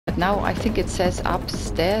now I think it says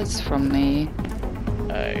upstairs from me.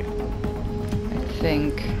 Oh. I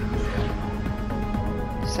think.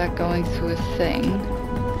 Is that going through a thing?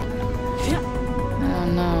 I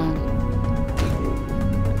don't know.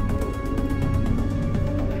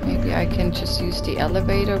 Maybe I can just use the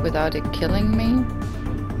elevator without it killing me?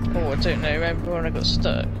 Oh, I don't know. Remember when I got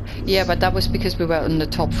stuck? Yeah, but that was because we were on the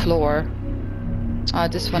top floor. Ah,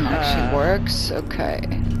 this one actually works. Okay.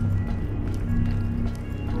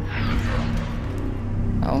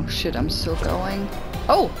 Oh shit, I'm still going.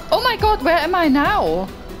 Oh! Oh my god, where am I now?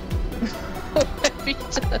 What have you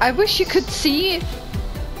done? I wish you could see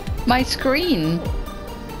my screen.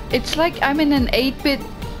 It's like I'm in an 8-bit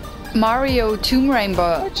Mario Tomb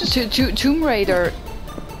Raider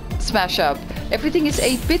smash up. Everything is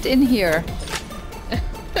 8-bit in here.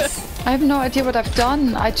 I have no idea what I've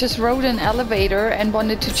done. I just rode an elevator and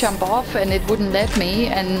wanted to jump off and it wouldn't let me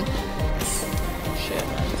and... Shit.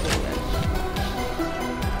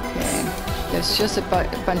 Okay. There's just a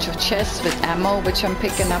bunch of chests with ammo which I'm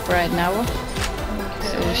picking up right now. Okay.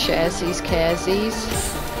 So chassies, cassies.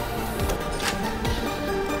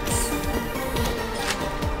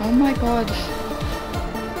 Oh my god.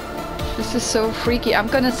 This is so freaky. I'm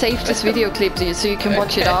gonna save this video clip so you can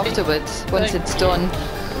watch it afterwards once it's done.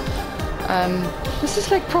 This is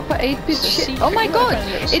like proper 8-bit shit. Oh my god!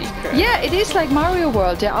 It is like Mario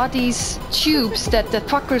World. There are these tubes that the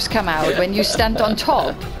fuckers come out when you stand on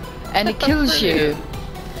top and it kills you.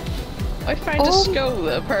 I found a skull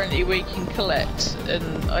that apparently we can collect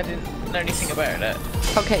and I didn't know anything about it.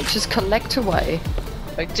 Okay, just collect away.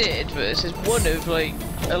 I did, but this is one of like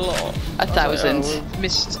a lot. 1,000.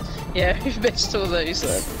 We've missed all those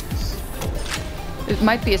then. It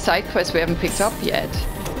might be a side quest we haven't picked up yet.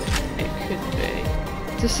 It could be.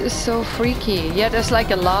 This is so freaky. Yeah, there's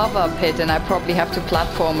like a lava pit and I probably have to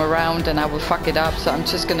platform around and I will fuck it up. So I'm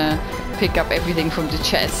just gonna pick up everything from the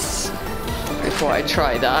chests before I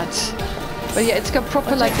try that. But yeah, it's got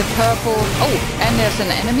proper like the purple... Oh, and there's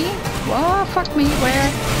an enemy? Whoa, fuck me,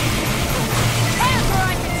 where?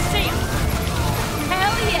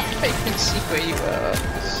 I can see where you are.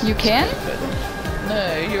 You can? No,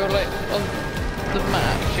 you're like on the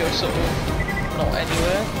map. You're sort of not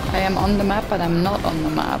anywhere. I am on the map, but I'm not on the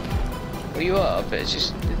map. Well, you are, but it's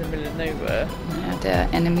just in the middle of nowhere. Yeah, there are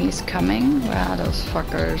enemies coming. Where are those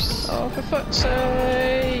fuckers? Oh, for fuck's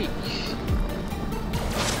sake!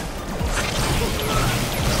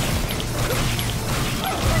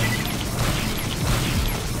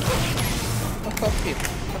 Fuck off, you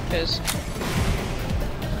fuckers.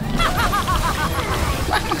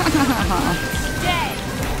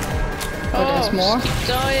 Oh, there's more? Keep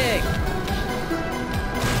dying!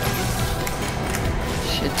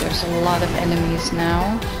 Shit, there's a lot of enemies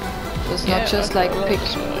now. So it's not just like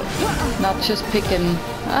not just picking...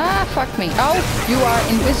 Ah, fuck me. Oh, you are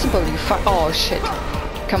invisible, you fuck... Oh, shit.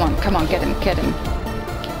 Come on, get him,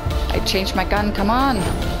 I changed my gun, come on.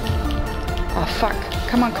 Oh, fuck.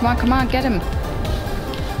 Come on, get him.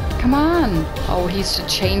 Come on. Oh, he's a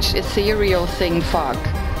changed ethereal thing, fuck.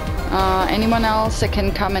 Anyone else that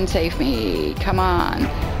can come and save me? Come on.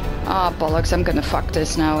 Ah, bollocks, I'm gonna fuck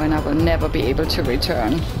this now and I will never be able to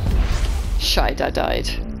return. Shite, I died.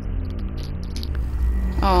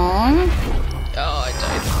 Oh, I died.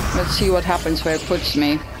 Let's see what happens where it puts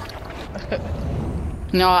me.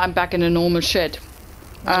 No, I'm back in a normal shit.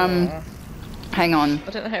 Hang on.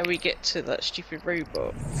 I don't know how we get to that stupid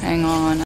robot. Hang on.